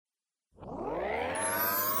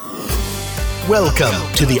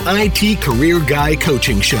Welcome to the IT Career Guy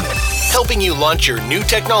Coaching Show, helping you launch your new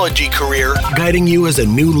technology career, guiding you as a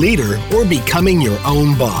new leader, or becoming your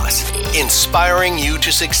own boss, inspiring you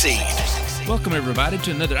to succeed. Welcome, everybody,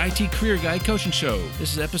 to another IT Career Guy Coaching Show.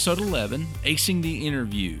 This is episode 11, Acing the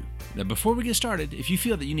Interview. Now, before we get started, if you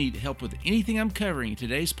feel that you need help with anything I'm covering in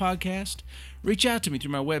today's podcast, reach out to me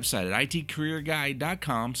through my website at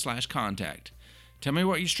itcareerguy.com/contact. Tell me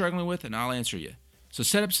what you're struggling with, and I'll answer you. So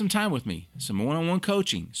set up some time with me, some one-on-one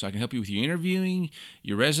coaching, so I can help you with your interviewing,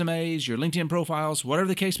 your resumes, your LinkedIn profiles, whatever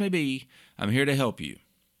the case may be. I'm here to help you.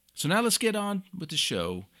 So now let's get on with the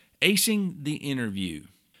show, Acing the Interview.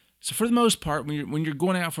 So for the most part, when you're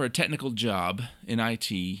going out for a technical job in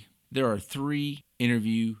IT, there are 3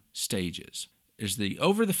 interview stages. There's the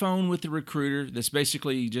over the phone with the recruiter that's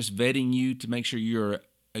basically just vetting you to make sure you're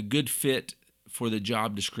a good fit for the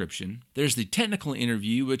job description. There's the technical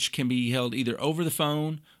interview, which can be held either over the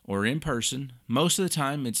phone or in person. Most of the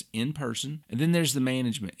time, it's in person. And then there's the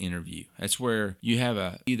management interview. That's where you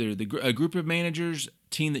have either a group of managers,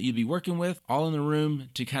 team that you'd be working with, all in the room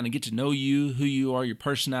to kind of get to know you, who you are, your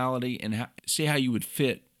personality, and see how you would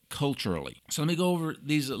fit culturally. So let me go over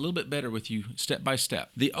these a little bit better with you step by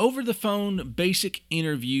step. The over-the-phone basic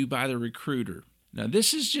interview by the recruiter. Now,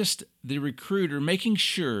 this is just the recruiter making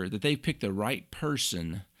sure that they've picked the right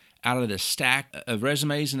person out of the stack of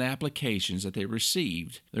resumes and applications that they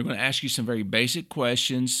received. They're going to ask you some very basic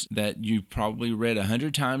questions that you probably read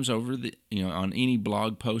 100 times over on any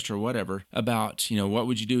blog post or whatever about, what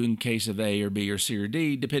would you do in case of A or B or C or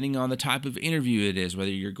D, depending on the type of interview it is,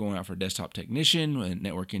 whether you're going out for a desktop technician, a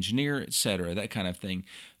network engineer, etc., that kind of thing.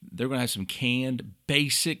 They're going to have some canned,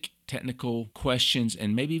 basic technical questions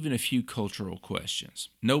and maybe even a few cultural questions.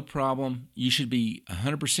 No problem. You should be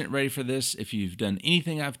 100% ready for this. If you've done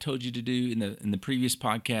anything I've told you to do in the previous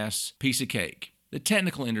podcasts, piece of cake. The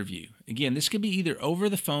technical interview. Again, this could be either over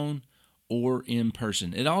the phone or in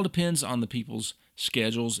person. It all depends on the people's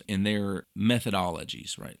schedules and their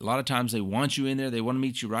methodologies, right? A lot of times they want you in there. They want to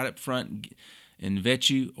meet you right up front and vet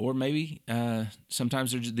you, or maybe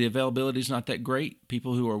sometimes the availability is not that great.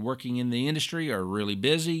 People who are working in the industry are really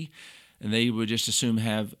busy, and they would just assume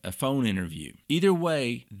have a phone interview. Either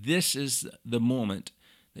way, this is the moment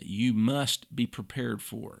that you must be prepared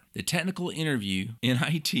for. The technical interview in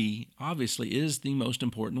IT obviously is the most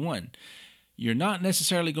important one. You're not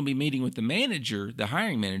necessarily going to be meeting with the manager, the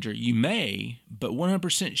hiring manager. You may, but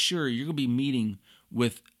 100% sure you're going to be meeting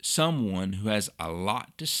with someone who has a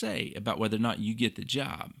lot to say about whether or not you get the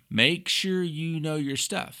job. Make sure you know your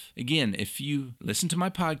stuff. Again, if you listen to my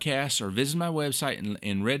podcast or visit my website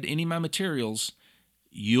and read any of my materials,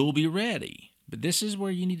 you'll be ready. But this is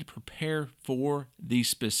where you need to prepare for the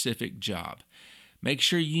specific job. Make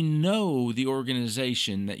sure you know the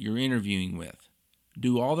organization that you're interviewing with.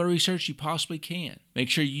 Do all the research you possibly can. Make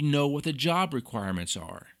sure you know what the job requirements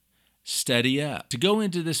are. Study up. To go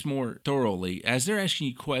into this more thoroughly, as they're asking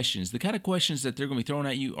you questions, the kind of questions that they're going to be throwing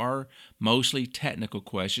at you are mostly technical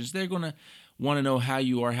questions. They're going to want to know how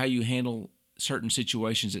you are, how you handle certain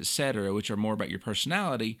situations, etc., which are more about your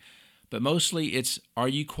personality. But mostly it's, are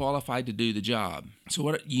you qualified to do the job? So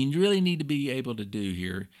what you really need to be able to do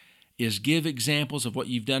here is give examples of what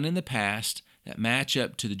you've done in the past that match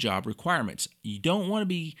up to the job requirements. You don't want to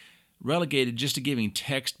be relegated just to giving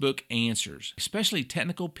textbook answers. Especially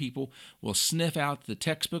technical people will sniff out the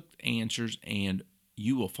textbook answers and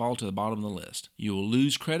you will fall to the bottom of the list. You will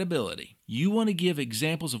lose credibility. You want to give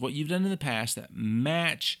examples of what you've done in the past that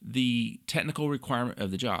match the technical requirement of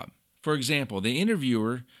the job. For example, the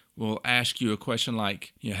interviewer will ask you a question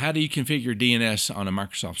like, how do you configure DNS on a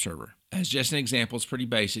Microsoft server? As just an example, it's pretty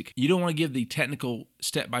basic. You don't want to give the technical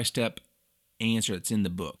step-by-step answer that's in the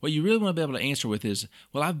book. What you really want to be able to answer with is,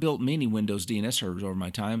 well, I've built many Windows DNS servers over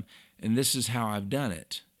my time, and this is how I've done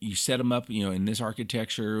it. You set them up, in this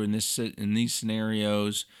architecture, in these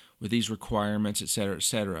scenarios, with these requirements, et cetera, et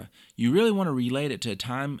cetera. You really want to relate it to a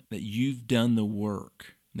time that you've done the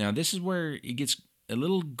work. Now, this is where it gets a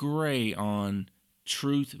little gray on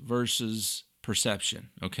truth versus perception,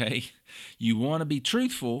 okay? You want to be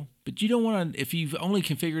truthful, but you don't want to, if you've only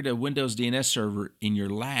configured a Windows DNS server in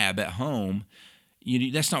your lab at home,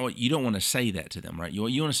 that's not what, you don't want to say that to them, right?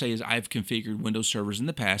 What you want to say is, I've configured Windows servers in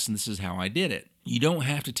the past, and this is how I did it. You don't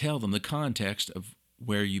have to tell them the context of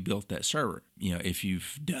where you built that server. If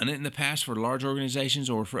you've done it in the past for large organizations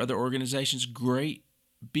or for other organizations, great.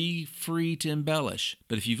 Be free to embellish.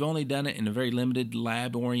 But if you've only done it in a very limited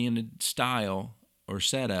lab-oriented style or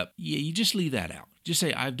setup, you just leave that out. Just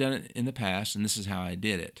say, I've done it in the past, and this is how I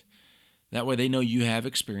did it. That way they know you have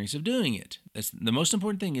experience of doing it. That's the most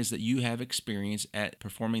important thing, is that you have experience at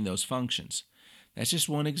performing those functions. That's just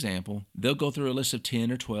one example. They'll go through a list of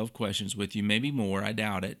 10 or 12 questions with you, maybe more. I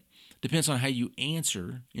doubt it. Depends on how you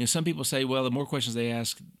answer. Some people say, well, the more questions they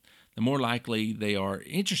ask, the more likely they are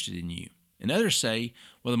interested in you. And others say,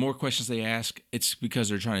 well, the more questions they ask, it's because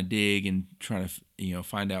they're trying to dig and trying to,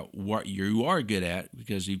 find out what you are good at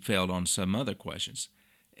because you failed on some other questions.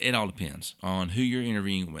 It all depends on who you're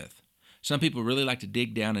interviewing with. Some people really like to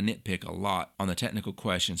dig down and nitpick a lot on the technical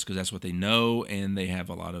questions because that's what they know, and they have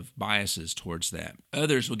a lot of biases towards that.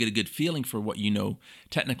 Others will get a good feeling for what you know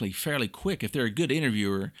technically fairly quick. If they're a good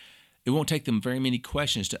interviewer, it won't take them very many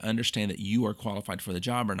questions to understand that you are qualified for the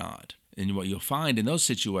job or not. And what you'll find in those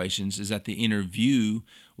situations is that the interview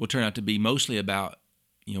will turn out to be mostly about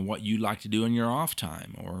what you like to do in your off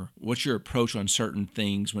time, or what's your approach on certain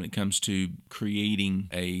things when it comes to creating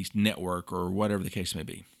a network or whatever the case may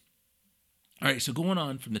be. All right, so going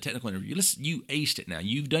on from the technical interview, you aced it now.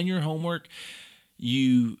 You've done your homework.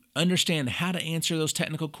 You understand how to answer those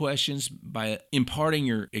technical questions by imparting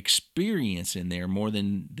your experience in there more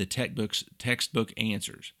than the textbook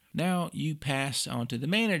answers. Now you pass on to the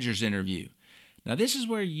manager's interview. Now this is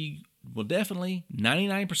where you will definitely,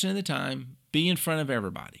 99% of the time, be in front of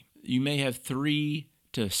everybody. You may have 3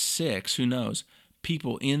 to 6, who knows,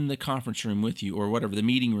 people in the conference room with you or whatever, the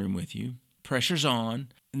meeting room with you. Pressure's on.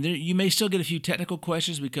 And you may still get a few technical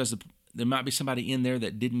questions because there might be somebody in there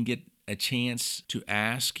that didn't get a chance to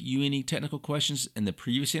ask you any technical questions in the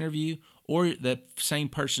previous interview, or that same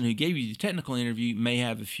person who gave you the technical interview may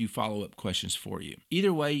have a few follow-up questions for you.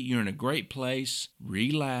 Either way, you're in a great place.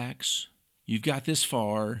 Relax. You've got this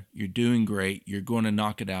far. You're doing great. You're going to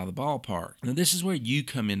knock it out of the ballpark. Now, this is where you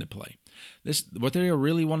come into play. What they are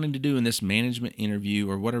really wanting to do in this management interview,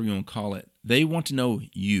 or whatever you want to call it, they want to know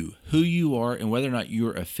you, who you are, and whether or not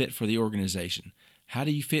you're a fit for the organization. How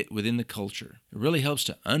do you fit within the culture? It really helps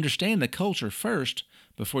to understand the culture first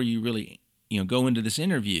before you really, go into this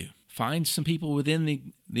interview. Find some people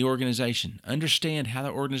within the organization. Understand how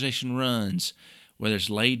the organization runs, whether it's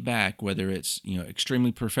laid back, whether it's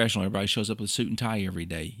extremely professional. Everybody shows up with a suit and tie every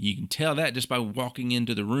day. You can tell that just by walking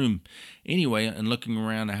into the room anyway and looking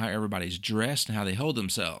around at how everybody's dressed and how they hold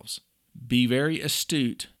themselves. Be very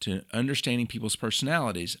astute to understanding people's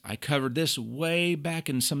personalities. I covered this way back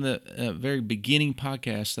in some of the very beginning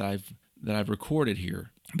podcasts that I've recorded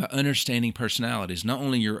here about understanding personalities, not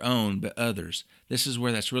only your own, but others. This is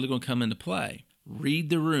where that's really going to come into play. Read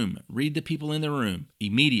the room. Read the people in the room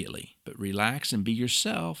immediately, but relax and be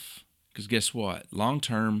yourself, because guess what? Long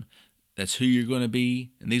term, that's who you're going to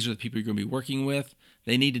be, and these are the people you're going to be working with.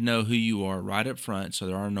 They need to know who you are right up front so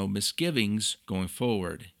there are no misgivings going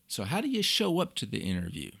forward. So how do you show up to the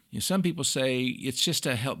interview? Some people say it's just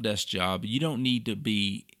a help desk job. You don't need to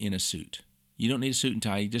be in a suit. You don't need a suit and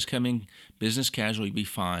tie. You just come in business casual, you'll be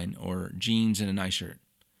fine, or jeans and a nice shirt.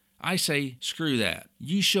 I say, screw that.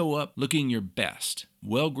 You show up looking your best,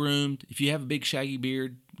 well-groomed. If you have a big shaggy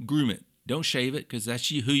beard, groom it. Don't shave it, because that's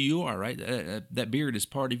who you are, right? That beard is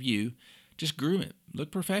part of you. Just groom it.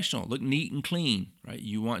 Look professional. Look neat and clean, right?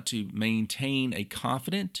 You want to maintain a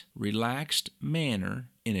confident, relaxed manner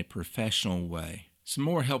in a professional way. Some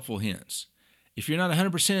more helpful hints. If you're not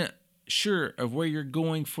 100% sure of where you're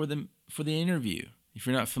going for the interview, if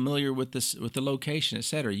you're not familiar with the location,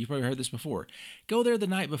 etc., you've probably heard this before. Go there the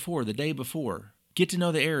night before, the day before. Get to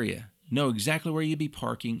know the area. Know exactly where you'll be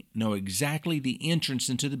parking. Know exactly the entrance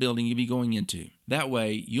into the building you'll be going into. That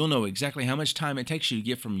way, you'll know exactly how much time it takes you to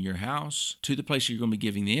get from your house to the place you're going to be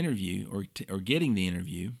giving the interview or getting the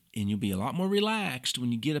interview, and you'll be a lot more relaxed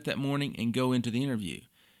when you get up that morning and go into the interview.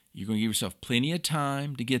 You're going to give yourself plenty of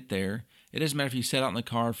time to get there. It doesn't matter if you set out in the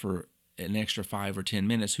car for an extra 5 or 10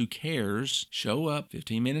 minutes. Who cares? Show up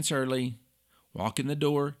 15 minutes early. Walk in the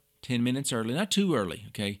door 10 minutes early. Not too early,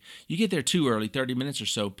 okay? You get there too early, 30 minutes or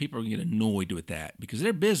so, people are going to get annoyed with that because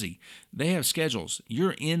they're busy. They have schedules.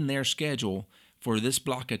 You're in their schedule for this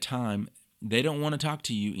block of time. They don't want to talk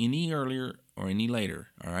to you any earlier or any later,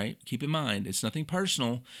 all right? Keep in mind, it's nothing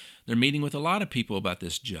personal. They're meeting with a lot of people about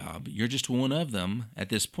this job. You're just one of them at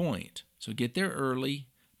this point. So get there early,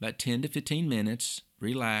 about 10 to 15 minutes.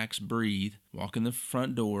 Relax, breathe, walk in the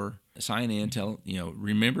front door, sign in,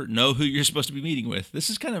 remember, know who you're supposed to be meeting with. This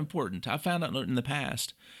is kind of important. I found out in the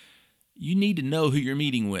past, you need to know who you're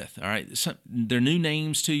meeting with, all right? They're new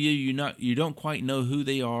names to you. You don't quite know who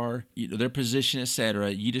they are, their position, etc.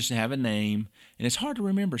 You just have a name, and it's hard to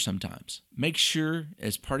remember sometimes. Make sure,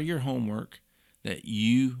 as part of your homework, that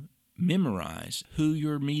you memorize who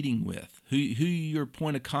you're meeting with, who your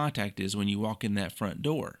point of contact is when you walk in that front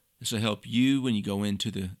door. This will help you when you go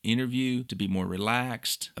into the interview to be more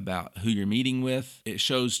relaxed about who you're meeting with. It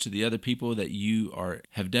shows to the other people that you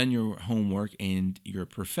have done your homework and you're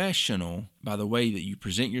professional by the way that you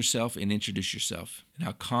present yourself and introduce yourself and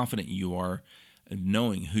how confident you are of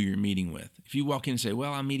knowing who you're meeting with. If you walk in and say,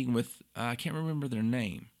 well, I'm meeting with, I can't remember their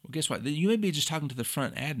name. Well, guess what? You may be just talking to the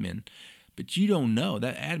front admin, but you don't know.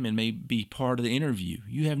 That admin may be part of the interview.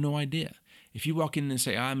 You have no idea. If you walk in and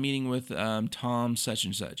say, I'm meeting with Tom such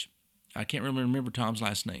and such. I can't remember Tom's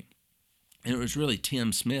last name. And it was really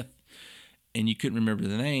Tim Smith, and you couldn't remember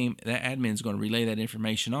the name, that admin is going to relay that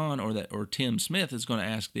information on, or Tim Smith is going to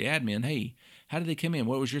ask the admin, hey, how did they come in?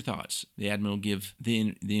 What was your thoughts? The admin will give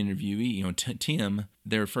the interviewee, Tim,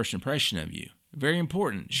 their first impression of you. Very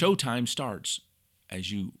important. Showtime starts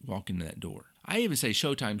as you walk into that door. I even say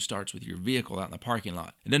showtime starts with your vehicle out in the parking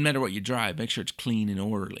lot. It doesn't matter what you drive. Make sure it's clean and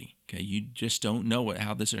orderly. Okay, you just don't know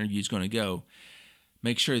how this interview is going to go.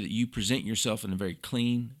 Make sure that you present yourself in a very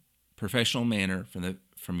clean, professional manner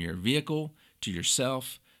from your vehicle to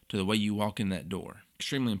yourself to the way you walk in that door.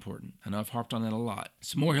 Extremely important. I know I've harped on that a lot.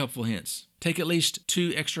 Some more helpful hints. Take at least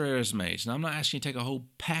 2 extra resumes. Now, I'm not asking you to take a whole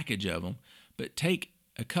package of them, but take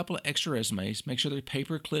a couple of extra resumes. Make sure they're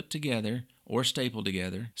paper clipped together or stapled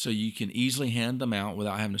together so you can easily hand them out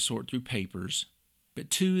without having to sort through papers. But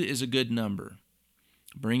 2 is a good number.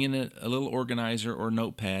 Bring in a little organizer or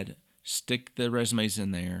notepad. Stick the resumes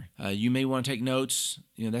in there. You may want to take notes.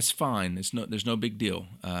 That's fine. There's no big deal.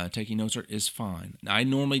 Taking notes is fine. I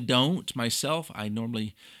normally don't myself.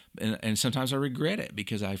 And sometimes I regret it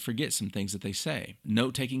because I forget some things that they say.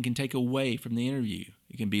 Note taking can take away from the interview.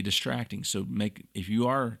 It can be distracting. So if you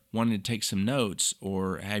are wanting to take some notes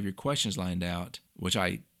or have your questions lined out, which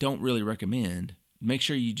I don't really recommend, make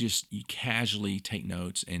sure you casually take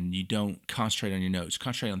notes and you don't concentrate on your notes.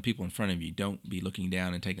 Concentrate on the people in front of you. Don't be looking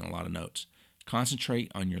down and taking a lot of notes.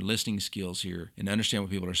 Concentrate on your listening skills here and understand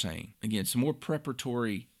what people are saying. Again, some more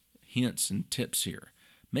preparatory hints and tips here.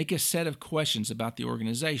 Make a set of questions about the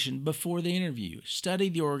organization before the interview. Study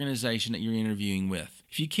the organization that you're interviewing with.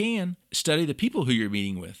 If you can, study the people who you're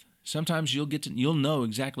meeting with. Sometimes you'll know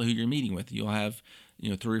exactly who you're meeting with. You'll have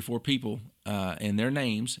 3 or 4 people and their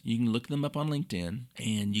names. You can look them up on LinkedIn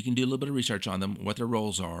and you can do a little bit of research on them, what their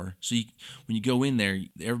roles are. So when you go in there,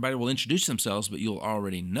 everybody will introduce themselves, but you'll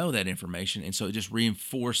already know that information. And so it just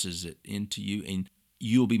reinforces it into you and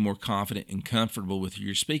you'll be more confident and comfortable with who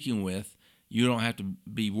you're speaking with. You don't have to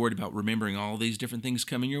be worried about remembering all these different things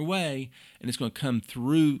coming your way, and it's going to come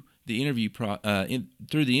through the interview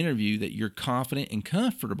that you're confident and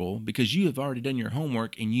comfortable because you have already done your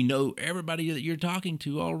homework and you know everybody that you're talking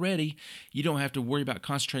to already. You don't have to worry about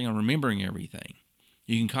concentrating on remembering everything.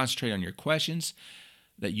 You can concentrate on your questions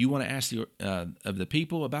that you want to ask of the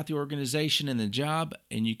people about the organization and the job,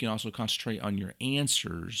 and you can also concentrate on your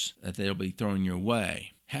answers that they'll be throwing your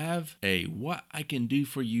way. Have a what I can do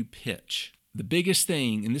for you pitch. The biggest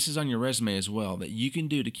thing, and this is on your resume as well, that you can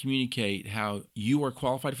do to communicate how you are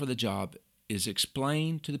qualified for the job is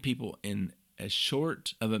explain to the people in as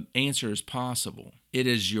short of an answer as possible. It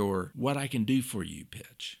is your what I can do for you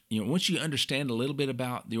pitch. Once you understand a little bit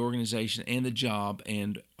about the organization and the job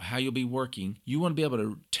and how you'll be working, you want to be able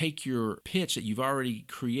to take your pitch that you've already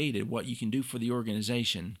created, what you can do for the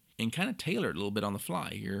organization, and kind of tailor it a little bit on the fly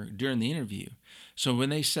here during the interview. So when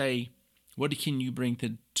they say, what can you bring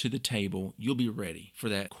to the table? You'll be ready for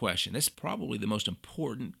that question. That's probably the most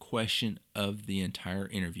important question of the entire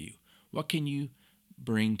interview. What can you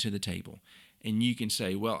bring to the table? And you can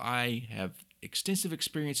say, well, I have extensive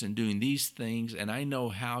experience in doing these things, and I know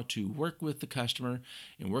how to work with the customer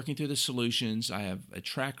and working through the solutions. I have a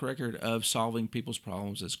track record of solving people's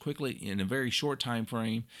problems as quickly in a very short time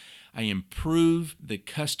frame. I improve the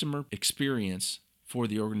customer experience for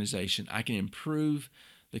the organization. I can improve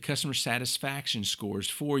the customer satisfaction scores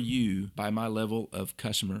for you by my level of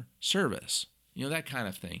customer service. That kind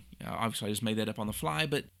of thing. Obviously, I just made that up on the fly,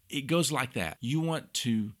 but it goes like that. You want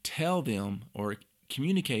to tell them or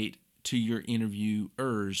communicate to your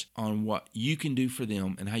interviewers on what you can do for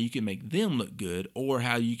them and how you can make them look good or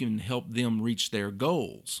how you can help them reach their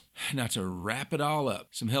goals. Now, to wrap it all up,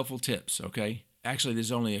 some helpful tips, okay? Actually,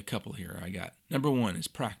 there's only a couple here I got. Number 1 is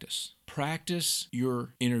practice. Practice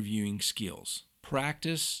your interviewing skills.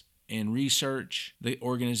 Practice and research the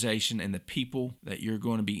organization and the people that you're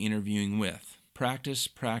going to be interviewing with. Practice,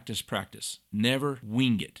 practice, practice. Never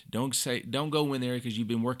wing it. Don't go in there because you've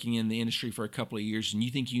been working in the industry for a couple of years and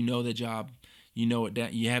you think you know the job, you know it down,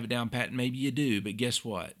 you have it down pat, and maybe you do, but guess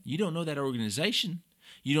what? You don't know that organization.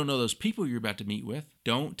 You don't know those people you're about to meet with.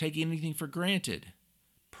 Don't take anything for granted.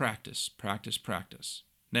 Practice, practice, practice.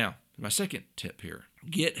 Now, my second tip here.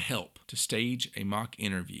 Get help to stage a mock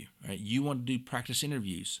interview. Right? You want to do practice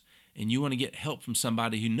interviews, and you want to get help from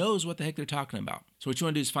somebody who knows what the heck they're talking about. So what you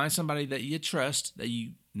want to do is find somebody that you trust, that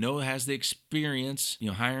you know has the experience,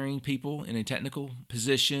 hiring people in a technical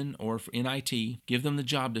position or in IT. Give them the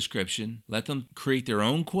job description, let them create their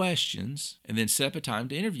own questions, and then set up a time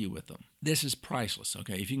to interview with them. This is priceless,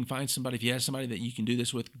 okay? If you can find somebody, if you have somebody that you can do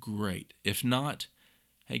this with, great. If not,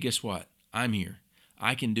 hey, guess what? I'm here.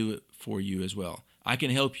 I can do it for you as well. I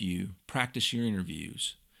can help you practice your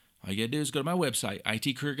interviews. All you got to do is go to my website,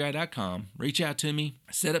 itcareerguy.com, reach out to me,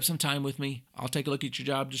 set up some time with me. I'll take a look at your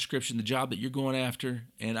job description, the job that you're going after,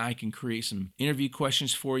 and I can create some interview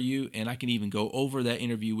questions for you, and I can even go over that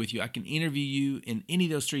interview with you. I can interview you in any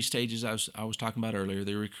of those 3 stages I was talking about earlier,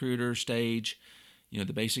 the recruiter stage, the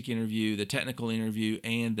basic interview, the technical interview,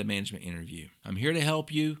 and the management interview. I'm here to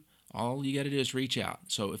help you. All you got to do is reach out.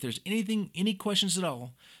 So if there's any questions at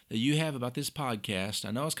all that you have about this podcast,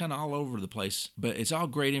 I know it's kind of all over the place, but it's all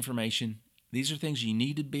great information. These are things you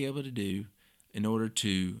need to be able to do in order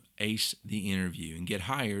to ace the interview and get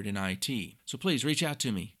hired in IT. So please reach out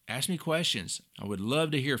to me. Ask me questions. I would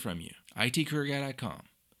love to hear from you. itcareerguy.com.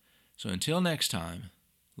 So until next time,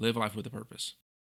 live life with a purpose.